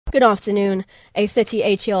Good afternoon. A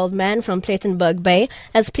 38-year-old man from Plettenberg Bay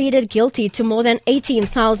has pleaded guilty to more than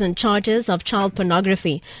 18,000 charges of child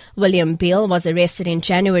pornography. William Beale was arrested in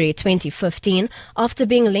January 2015 after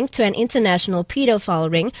being linked to an international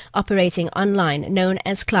pedophile ring operating online known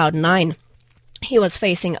as Cloud9. He was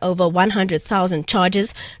facing over 100,000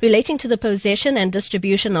 charges relating to the possession and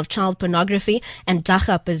distribution of child pornography and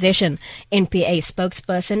dacha possession. NPA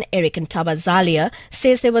spokesperson Eric Ntabazalia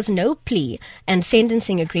says there was no plea and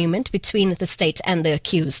sentencing agreement between the state and the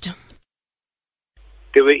accused.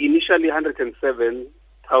 There were initially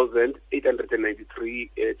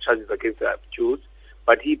 107,893 charges against the accused,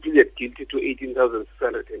 but he pleaded guilty to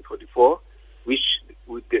 18,644, which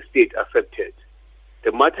the state accepted.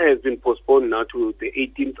 The matter has been postponed now to the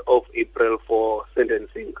 18th of April for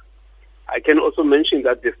sentencing. I can also mention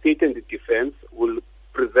that the state and the defense will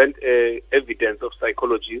present evidence of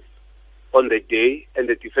psychologists on the day, and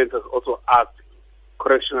the defense has also asked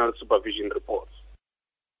correctional supervision reports.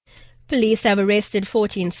 Police have arrested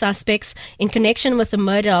 14 suspects in connection with the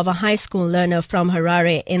murder of a high school learner from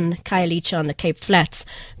Harare in Khayelitsha on the Cape Flats.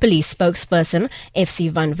 Police spokesperson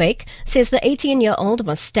FC Van Wyk says the 18-year-old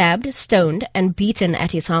was stabbed, stoned and beaten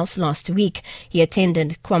at his house last week. He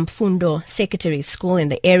attended Kwamfundo Secondary School in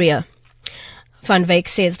the area. Van Wyk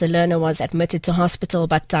says the learner was admitted to hospital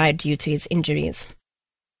but died due to his injuries.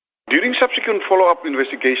 During subsequent follow-up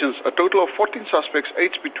investigations, a total of 14 suspects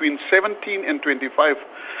aged between 17 and 25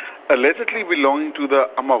 allegedly belonging to the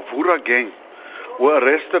Amavura gang were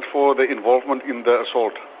arrested for their involvement in the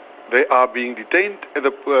assault. They are being detained at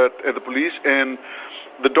the police, and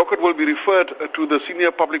the docket will be referred to the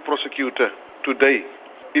senior public prosecutor today.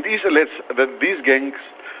 It is alleged that these gangs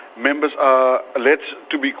members are alleged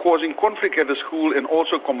to be causing conflict at the school and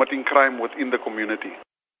also committing crime within the community.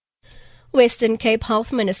 Western Cape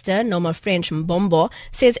Health Minister Noma French Mbombo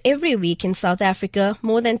says every week in South Africa,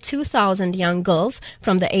 more than 2,000 young girls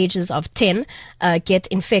from the ages of 10 get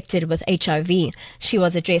infected with HIV. She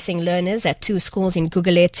was addressing learners at two schools in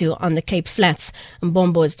Gugulethu on the Cape Flats.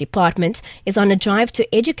 Mbombo's department is on a drive to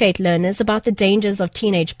educate learners about the dangers of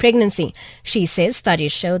teenage pregnancy. She says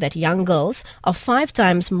studies show that young girls are 5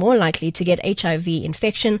 times more likely to get HIV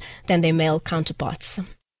infection than their male counterparts.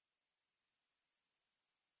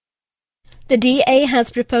 The DA has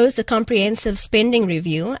proposed a comprehensive spending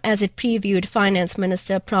review as it previewed Finance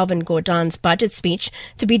Minister Pravin Gordhan's budget speech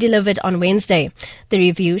to be delivered on Wednesday. The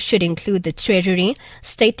review should include the Treasury,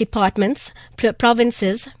 state departments,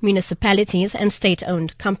 provinces, municipalities and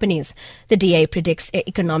state-owned companies. The DA predicts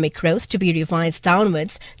economic growth to be revised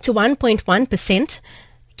downwards to 1.1%.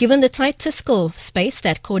 Given the tight fiscal space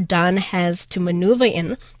that Gordhan has to maneuver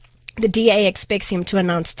in, the DA expects him to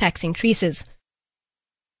announce tax increases.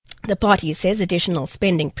 The party says additional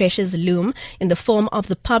spending pressures loom in the form of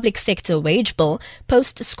the public sector wage bill,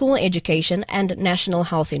 post-school education and national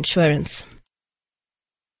health insurance.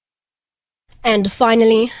 And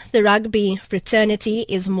finally, the rugby fraternity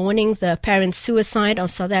is mourning the apparent suicide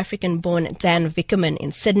of South African-born Dan Vickerman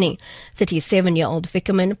in Sydney. 37-year-old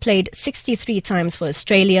Vickerman played 63 times for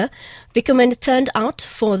Australia. Vickerman turned out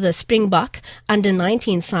for the Springbok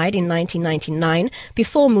under-19 side in 1999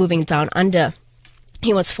 before moving down under.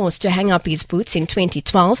 He was forced to hang up his boots in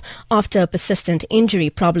 2012 after a persistent injury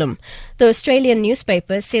problem. The Australian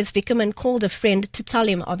newspaper says Vickerman called a friend to tell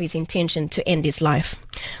him of his intention to end his life.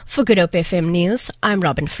 For Good Hope FM News, I'm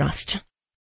Robin Frost.